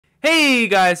Hey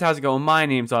guys, how's it going? My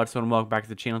name's Autso and welcome back to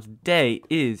the channel. Today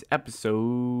is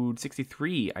episode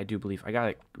 63, I do believe. I got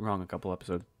it wrong a couple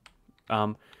episodes.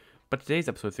 But today's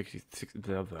episode 66,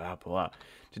 blah, blah, blah.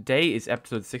 Today is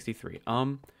episode 63.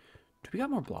 Do we got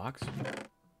more blocks?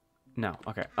 No.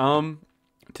 Okay.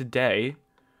 Today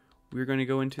we're going to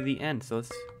go into the end. So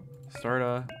let's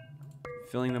start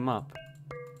filling them up.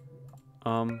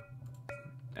 And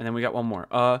then we got one more.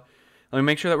 Let me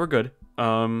make sure that we're good.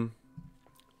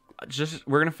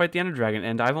 We're gonna fight the Ender Dragon,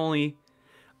 and I've only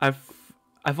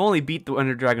beat the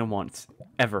Ender Dragon once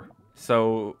ever,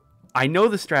 so I know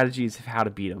the strategies of how to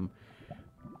beat him,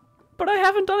 but I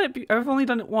haven't done it. I've only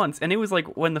done it once, and it was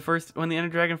like when the Ender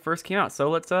Dragon first came out. So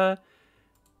let's oh,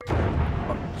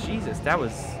 Jesus, that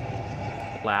was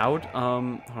loud.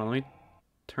 Hold on, let me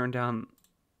turn down.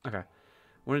 Okay, I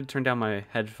wanted to turn down my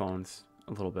headphones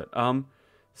a little bit.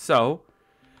 So,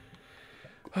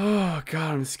 oh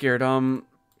God, I'm scared.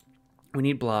 We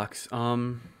need blocks. All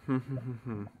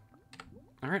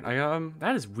right.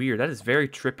 That is weird. That is very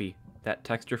trippy. That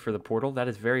texture for the portal. That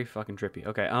is very fucking trippy.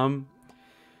 Okay.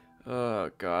 Oh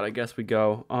God. I guess we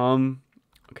go.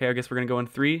 Okay. I guess we're gonna go in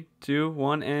 3, 2,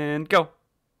 1, and go.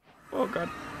 Oh God.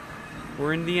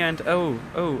 We're in the end. Oh.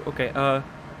 Okay.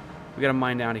 We gotta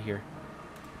mine out of here.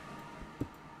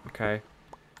 Okay.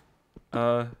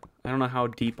 I don't know how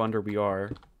deep under we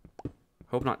are.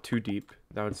 Hope not too deep.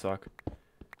 That would suck.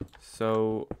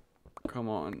 So, come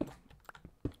on.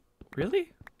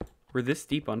 Really? We're this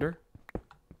deep under?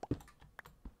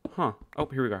 Huh. Oh,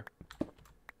 here we are.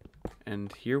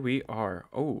 And here we are.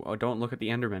 Oh, don't look at the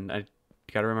Enderman. I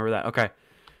gotta remember that. Okay.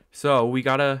 So, we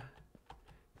gotta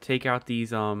take out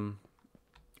these, Oh,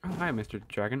 hi, Mr.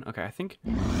 Dragon. Okay, I think...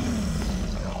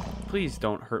 Please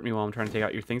don't hurt me while I'm trying to take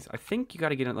out your things. I think you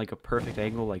gotta get it like a perfect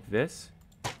angle like this.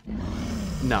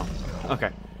 No. Okay.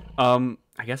 I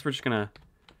guess we're just gonna...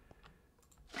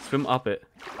 swim up it.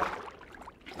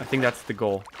 I think that's the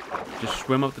goal. Just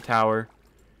swim up the tower.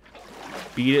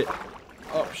 Beat it.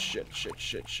 Oh, shit.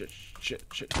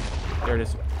 There it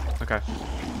is. Okay.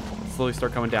 Slowly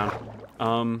start coming down.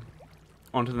 On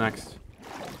to the next.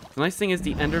 The nice thing is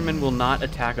the Enderman will not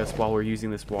attack us while we're using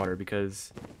this water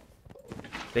because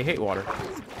they hate water.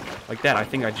 Like that. I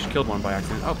think I just killed one by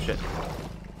accident. Oh, shit.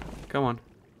 Come on.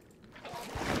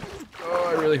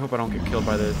 Oh, I really hope I don't get killed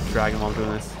by the dragon while I'm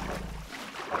doing this.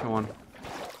 Come on.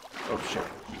 Oh, shit.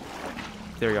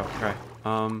 There we go. Okay.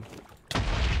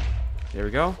 There we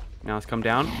go. Now let's come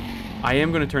down. I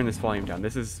am going to turn this volume down.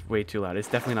 This is way too loud. It's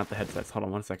definitely not the headsets. Hold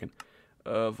on one second.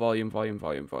 Volume. Where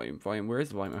is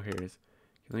the volume? Oh, here it is.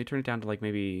 Let me turn it down to like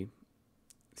maybe...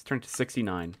 Let's turn it to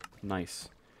 69. Nice.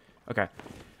 Okay.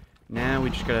 Now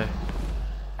we just gotta...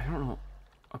 I don't know.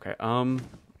 Okay,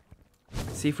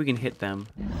 let's see if we can hit them.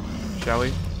 Shall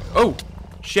we? Oh!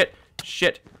 Shit!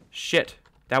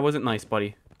 That wasn't nice,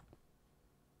 buddy.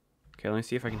 Okay, let me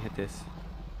see if I can hit this.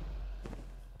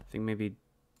 I think maybe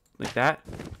like that.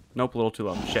 Nope, a little too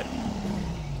low. Shit.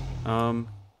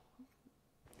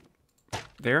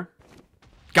 There.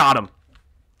 Got him.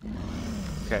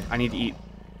 Okay, I need to eat.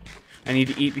 I need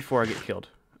to eat before I get killed.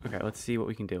 Okay, let's see what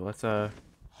we can do. Let's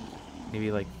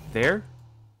maybe like there.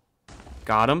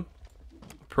 Got him.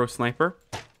 Pro sniper.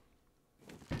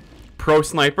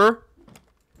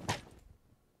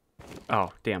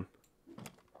 Oh, damn.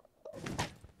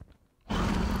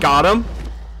 Got him.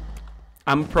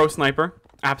 I'm a pro sniper.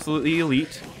 Absolutely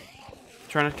elite.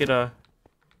 Trying not to get a...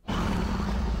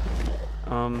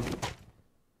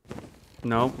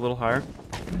 No, a little higher.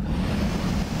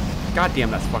 God damn,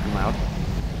 that's fucking loud.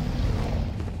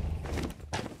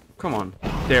 Come on.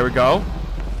 There we go.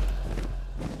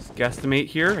 Let's guesstimate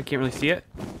here. I can't really see it.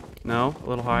 No, a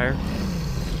little higher.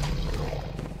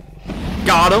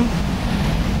 Got him.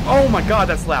 Oh my God,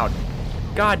 that's loud.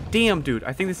 God damn, dude.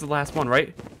 I think this is the last one,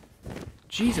 right?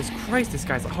 Jesus Christ, this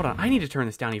guy's... Hold on, I need to turn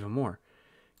this down even more.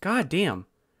 God damn.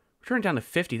 We're turning it down to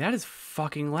 50. That is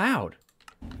fucking loud.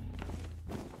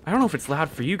 I don't know if it's loud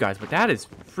for you guys, but that is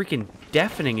freaking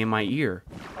deafening in my ear.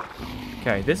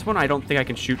 Okay, this one I don't think I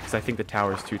can shoot because I think the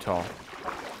tower is too tall.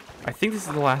 I think this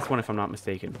is the last one if I'm not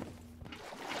mistaken.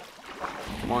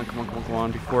 Come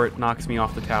on, before it knocks me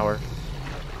off the tower.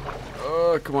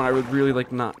 Come on, I would really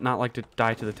like not like to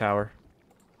die to the tower.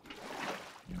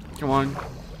 Come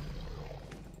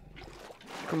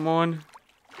on.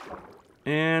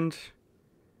 And...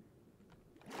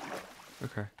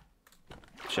 Okay.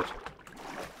 Shit.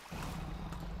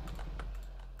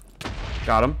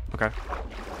 Got him. Okay.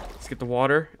 Let's get the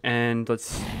water, and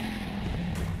let's...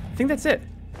 I think that's it.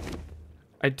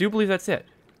 I do believe that's it.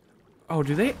 Oh,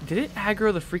 did it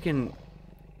aggro the freaking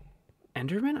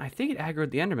Enderman? I think it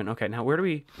aggroed the Enderman. Okay, now where do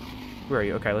we Where are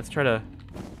you? Okay, let's try to...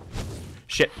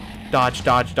 Shit. Dodge,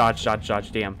 dodge, dodge, dodge,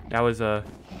 dodge. Damn. That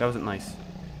wasn't nice.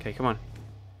 Okay, come on.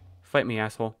 Fight me,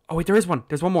 asshole. Oh, wait, there is one.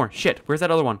 There's one more. Shit. Where's that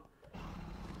other one?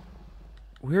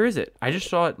 Where is it? I just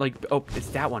saw it, like... Oh, it's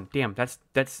that one. Damn, that's...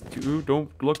 Dude,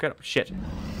 don't look at... Shit.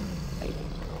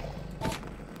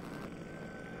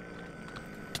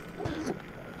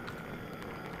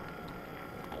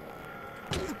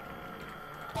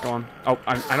 Go on. Oh,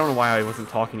 I don't know why I wasn't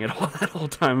talking at all that whole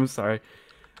time. I'm sorry.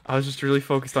 I was just really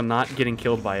focused on not getting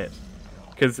killed by it.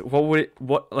 Because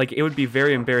like, it would be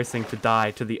very embarrassing to die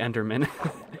to the Enderman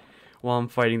while I'm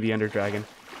fighting the Ender Dragon.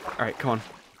 Alright, come on.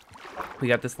 We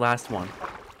got this last one.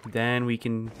 Then we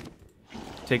can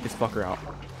take this fucker out.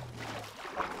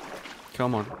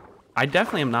 Come on. I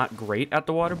definitely am not great at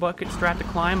the water bucket strat to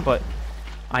climb, but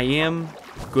I am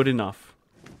good enough.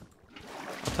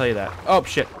 I'll tell you that. Oh,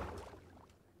 shit.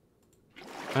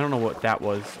 I don't know what that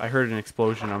was. I heard an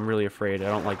explosion. I'm really afraid. I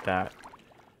don't like that.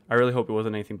 I really hope it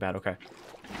wasn't anything bad. Okay.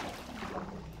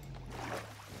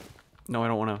 No, I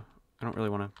don't really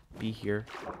want to be here.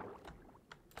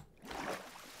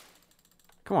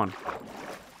 Come on.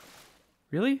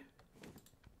 Really?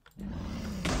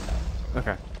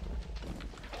 Okay.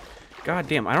 God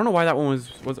damn. I don't know why that one was...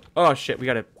 Oh, shit. We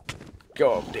gotta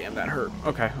go. Oh, damn, that hurt.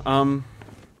 Okay.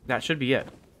 That should be it.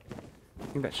 I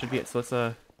think that should be it. So let's,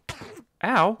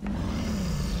 Ow! What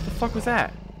the fuck was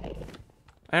that?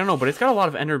 I don't know, but it's got a lot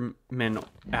of Endermen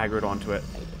aggroed onto it.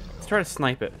 Let's try to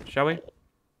snipe it, shall we?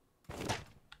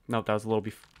 Nope, that was a little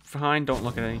behind. Don't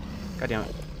look at any. God damn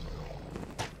it.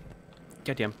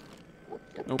 God damn.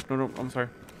 Nope, no, no, I'm sorry.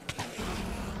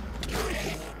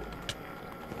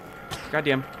 God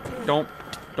damn. Don't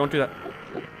do that.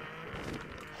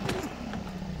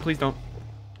 Please don't.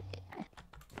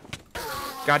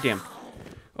 God damn.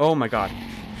 Oh my god.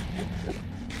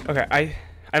 Okay, I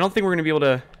don't think we're gonna be able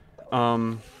to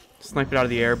snipe it out of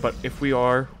the air, but if we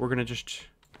are, we're gonna just...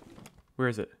 Where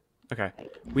is it? Okay.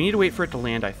 We need to wait for it to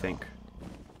land, I think.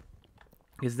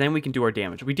 Because then we can do our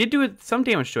damage. We did do some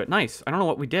damage to it. Nice. I don't know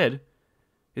what we did.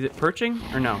 Is it perching?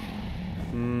 Or no?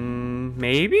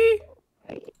 Maybe?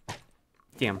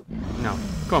 Damn. No.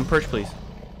 Come on, perch, please.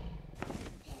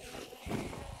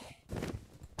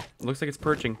 Looks like it's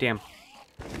perching. Damn.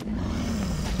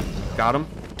 Got him.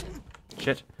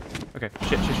 Shit. Okay.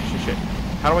 Shit.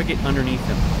 How do I get underneath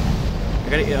him? I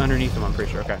gotta get underneath him, I'm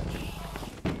pretty sure. Okay.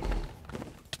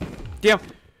 Damn!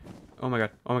 Oh my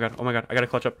god. Oh my god. Oh my god. I gotta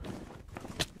clutch up.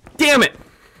 Damn it!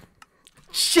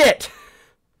 Shit!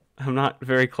 I'm not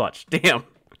very clutch. Damn.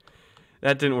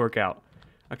 That didn't work out.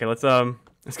 Okay, let's go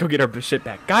get our shit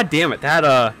back. God damn it.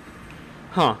 That,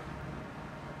 huh.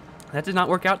 That did not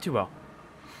work out too well.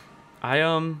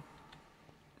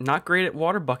 Not great at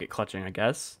water bucket clutching, I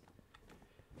guess.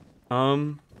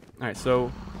 Alright, so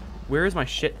where is my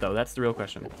shit though? That's the real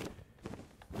question.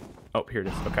 Oh, here it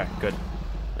is. Okay, good.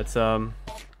 Let's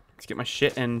get my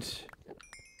shit and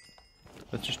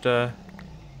let's just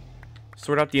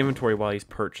sort out the inventory while he's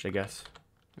perched, I guess.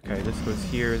 Okay, this goes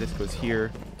here, this goes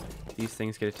here. These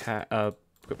things get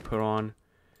put on.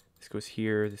 This goes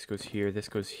here, this goes here, this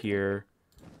goes here.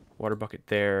 Water bucket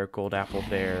there, gold apple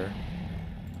there.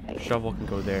 Shovel can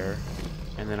go there.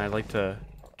 And then I'd like to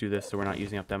do this so we're not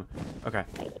using up them. Okay.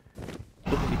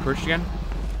 Is he perched again?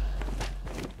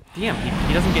 Damn,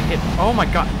 he doesn't get hit. Oh my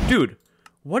god. Dude,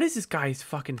 what is this guy's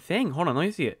fucking thing? Hold on, let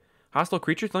me see it. Hostile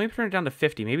creatures? Let me turn it down to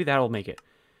 50. Maybe that'll make it.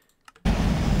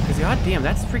 Because god damn,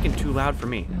 that's freaking too loud for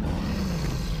me.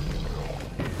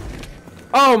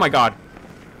 Oh my god.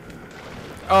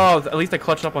 Oh, at least I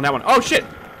clutched up on that one. Oh shit!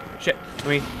 Shit. Let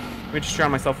me just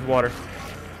drown myself with water.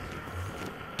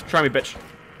 Try me, bitch.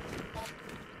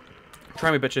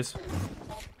 Try me, bitches.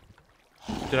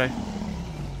 Did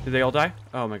they all die?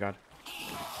 Oh my god.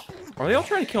 Are they all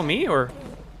trying to kill me or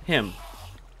him?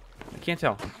 I can't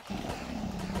tell.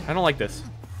 I don't like this.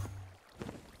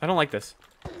 I don't like this.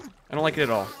 I don't like it at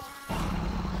all.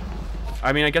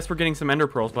 I mean, I guess we're getting some ender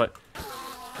pearls, but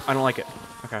I don't like it.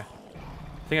 Okay. I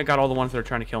think I got all the ones that are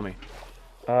trying to kill me.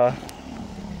 I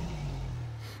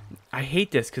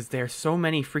hate this because there are so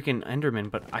many freaking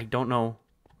endermen, but I don't know.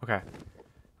 Okay.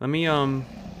 Let me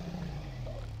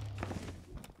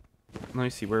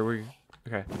see where we...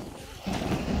 Okay.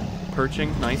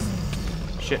 Perching. Nice.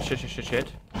 Shit.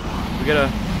 We gotta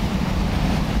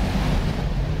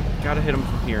hit him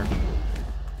from here.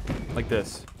 Like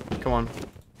this. Come on.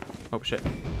 Oh, shit.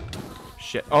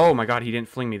 Shit. Oh my god, he didn't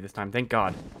fling me this time. Thank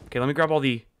god. Okay, let me grab all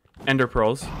the ender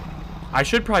pearls. I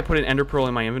should probably put an ender pearl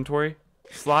in my inventory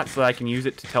slot so that I can use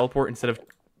it to teleport instead of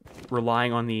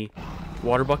relying on the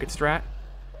water bucket strat.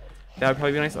 That would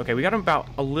probably be nice. Okay, we got him about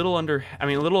a little under... I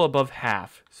mean, a little above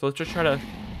half. So let's just try to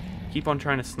keep on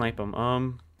trying to snipe him.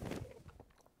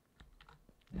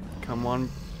 Come on.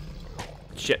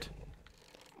 Shit.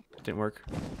 Didn't work.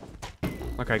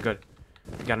 Okay, good.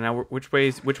 We got it now. Which way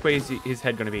is his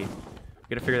head gonna be? We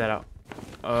gotta figure that out.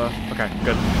 Okay,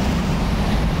 good.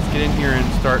 Let's get in here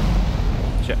and start.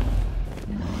 Shit.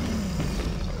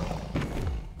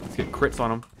 Let's get crits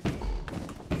on him.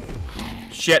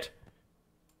 Shit.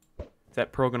 Is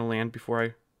that pearl gonna land before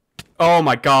I... Oh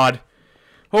my god.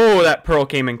 Oh, that pearl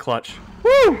came in clutch.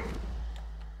 Woo!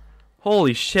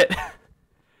 Holy shit.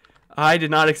 I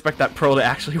did not expect that pearl to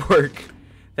actually work.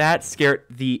 That scared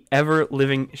the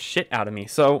ever-living shit out of me.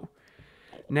 So,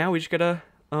 now we just gotta...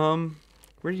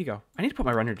 Where did he go? I need to put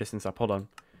my render distance up. Hold on.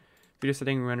 Video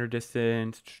setting, render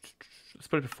distance... Let's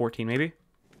put it to 14, maybe?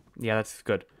 Yeah, that's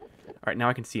good. Alright, now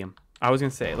I can see him. I was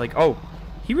gonna say, like, oh,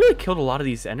 he really killed a lot of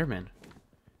these Endermen.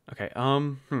 Okay, how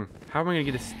am I gonna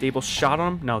get a stable shot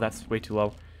on him? No, that's way too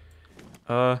low.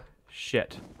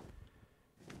 Shit.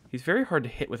 He's very hard to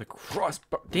hit with a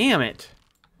crossbow. Damn it!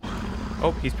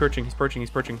 Oh, he's perching, he's perching, he's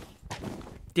perching.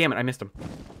 Damn it, I missed him.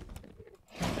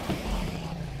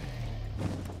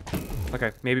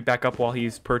 Okay, maybe back up while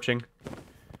he's perching.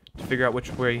 To figure out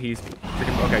which way he's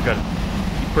freaking... Okay, good.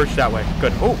 He perched that way.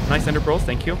 Good. Oh, nice ender pearls,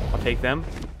 thank you. I'll take them.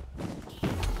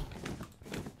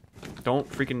 Don't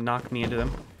freaking knock me into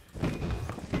them.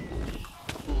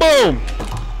 Boom!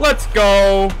 Let's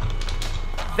go!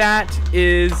 That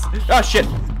is... Oh, shit!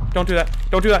 Don't do that.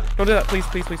 Don't do that. Don't do that. Please,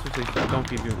 please, please, please, please. Don't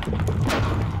be doing...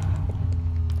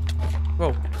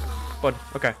 Whoa. Bud.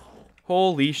 Okay.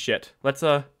 Holy shit. Let's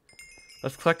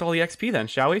collect all the XP then,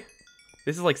 shall we?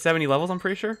 This is like 70 levels, I'm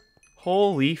pretty sure.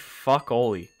 Holy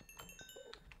fuck-oly.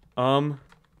 Let's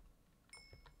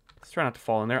try not to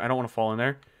fall in there. I don't want to fall in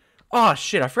there. Oh,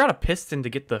 shit. I forgot a piston to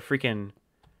get the freaking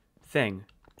thing.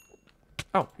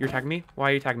 Oh, you're tagging me?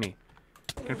 Why are you tagging me?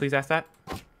 Can I please ask that?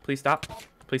 Please stop.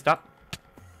 Please stop.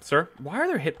 Sir? Why are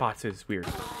there hitboxes weird?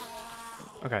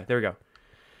 Okay, there we go.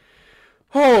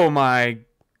 Oh my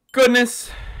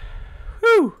goodness.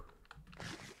 Whew.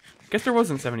 Guess there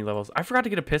wasn't 70 levels. I forgot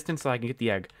to get a piston so I can get the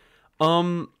egg.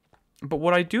 But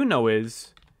what I do know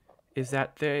is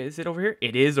that is it over here?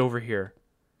 It is over here.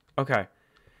 Okay.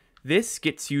 This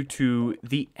gets you to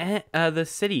the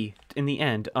city in the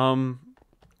end. We're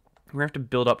gonna have to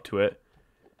build up to it.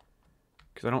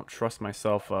 Because I don't trust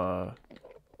myself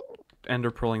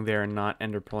ender pearling there and not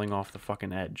ender pearling off the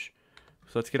fucking edge.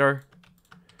 So let's get our...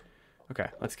 Okay,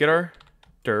 let's get our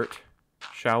dirt,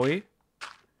 shall we?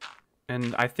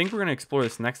 And I think we're gonna explore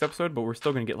this next episode, but we're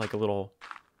still gonna get like a little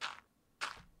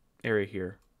area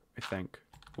here, I think.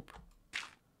 Oop.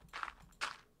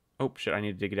 Oh, shit, I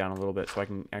need to dig it down a little bit so I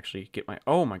can actually get my...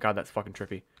 Oh my god, that's fucking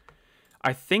trippy.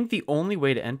 I think the only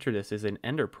way to enter this is an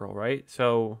ender pearl, right?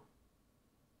 So,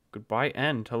 goodbye,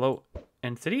 end. Hello,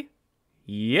 end city?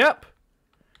 Yep.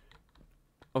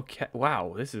 Okay,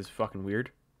 wow, this is fucking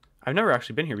weird. I've never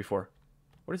actually been here before.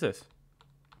 What is this?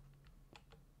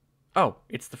 Oh,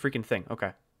 it's the freaking thing.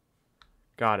 Okay.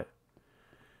 Got it.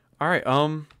 Alright,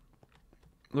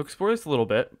 we'll explore this a little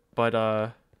bit, but,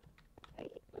 I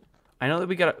know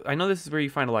that I know this is where you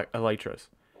find elytras.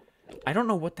 I don't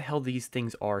know what the hell these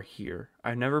things are here.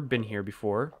 I've never been here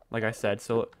before, like I said,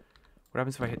 so what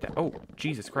happens if I hit that? Oh,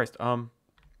 Jesus Christ. Oh.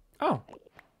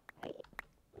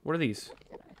 What are these?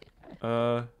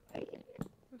 So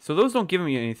those don't give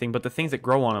me anything, but the things that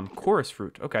grow on them. Chorus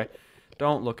fruit. Okay.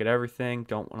 Don't look at everything.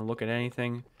 Don't want to look at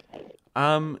anything.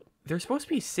 There's supposed to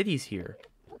be cities here.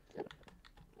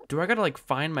 Do I gotta, like,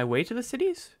 find my way to the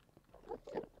cities?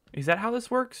 Is that how this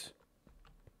works?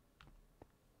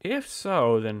 If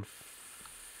so, then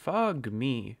fug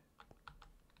me.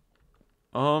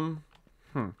 I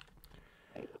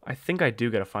think I do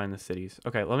gotta find the cities.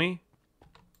 Okay, let me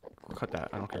cut that.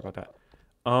 I don't care about that.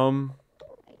 I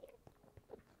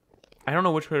don't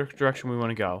know which direction we want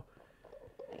to go.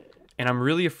 And I'm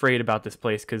really afraid about this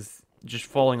place because just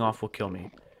falling off will kill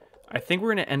me. I think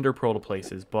we're gonna ender pearl to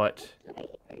places, but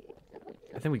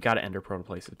I think we gotta ender pearl to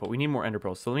places, but we need more ender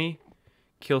pearls. So let me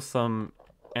kill some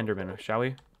endermen, shall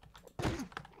we?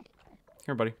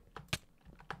 Here, buddy.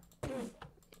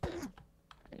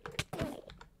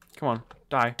 Come on,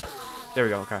 die. There we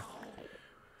go, okay.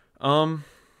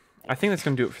 I think that's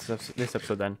gonna do it for this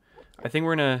episode then. I think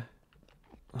we're gonna...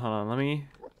 Hold on, let me...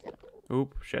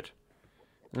 Oop, shit.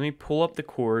 Let me pull up the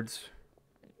cords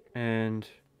and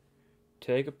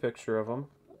take a picture of them.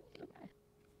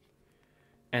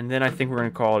 And then I think we're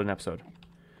gonna call it an episode.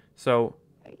 So...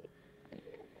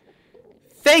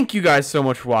 Thank you guys so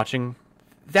much for watching.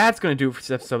 that's gonna do it for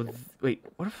this episode. Wait,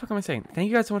 what the fuck am I saying? Thank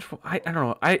you guys so much for. I don't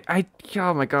know.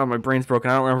 Oh my god, my brain's broken.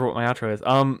 I don't remember what my outro is.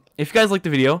 If you guys liked the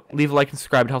video, leave a like and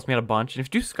subscribe. It helps me out a bunch. And if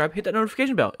you do subscribe, hit that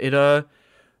notification bell. It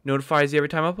notifies you every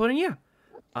time I upload. And yeah,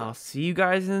 I'll see you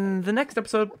guys in the next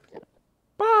episode.